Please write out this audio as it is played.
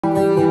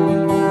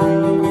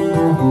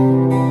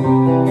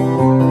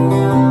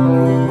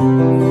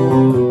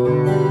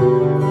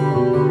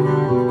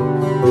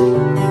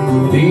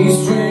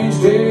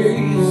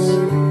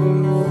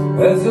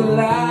to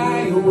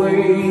lie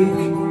awake,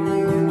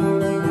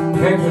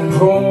 can't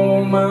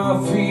control my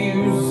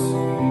fears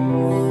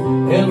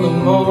in the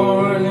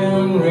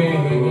morning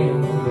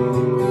rain.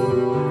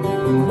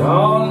 And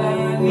all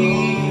I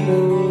need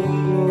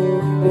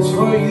is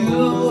for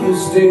you to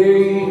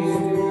stay,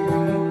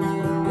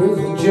 'cause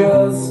I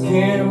just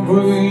can't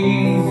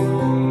breathe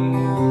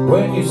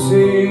when you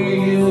say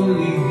you'll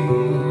leave.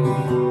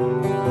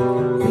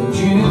 And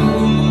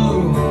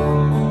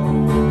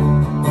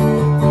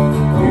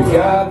you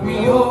got me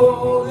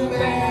holding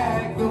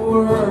back the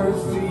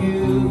words to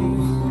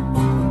use.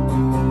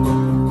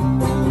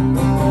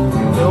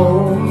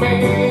 Don't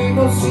make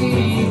no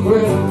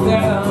secret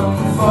that I'm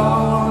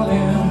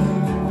falling.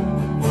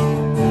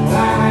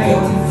 I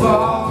am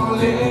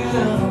falling.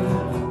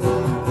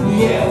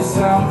 Yes,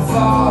 I'm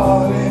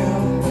falling.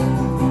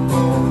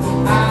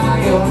 I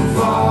am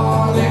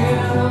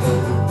falling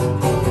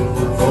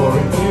for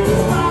you.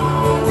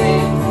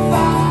 Falling,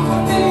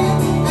 falling,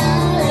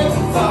 I am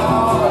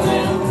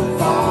falling,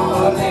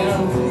 falling.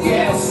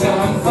 Yes,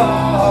 I'm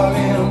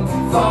falling,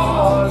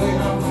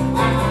 falling.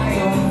 I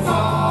am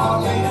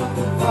falling,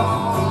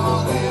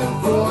 falling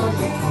for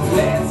you.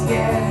 Let's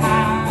get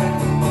high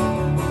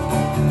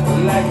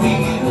like we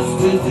used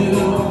to do,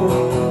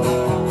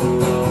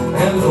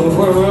 and the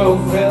world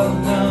felt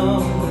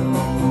numb.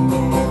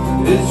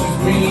 It's just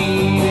me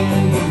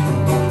and you.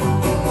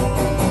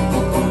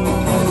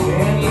 I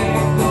can't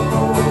let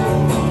go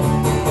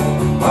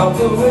of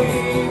the way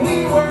we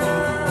were,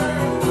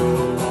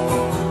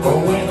 or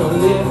when our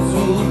lips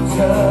would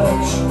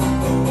touch,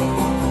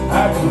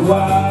 I could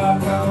watch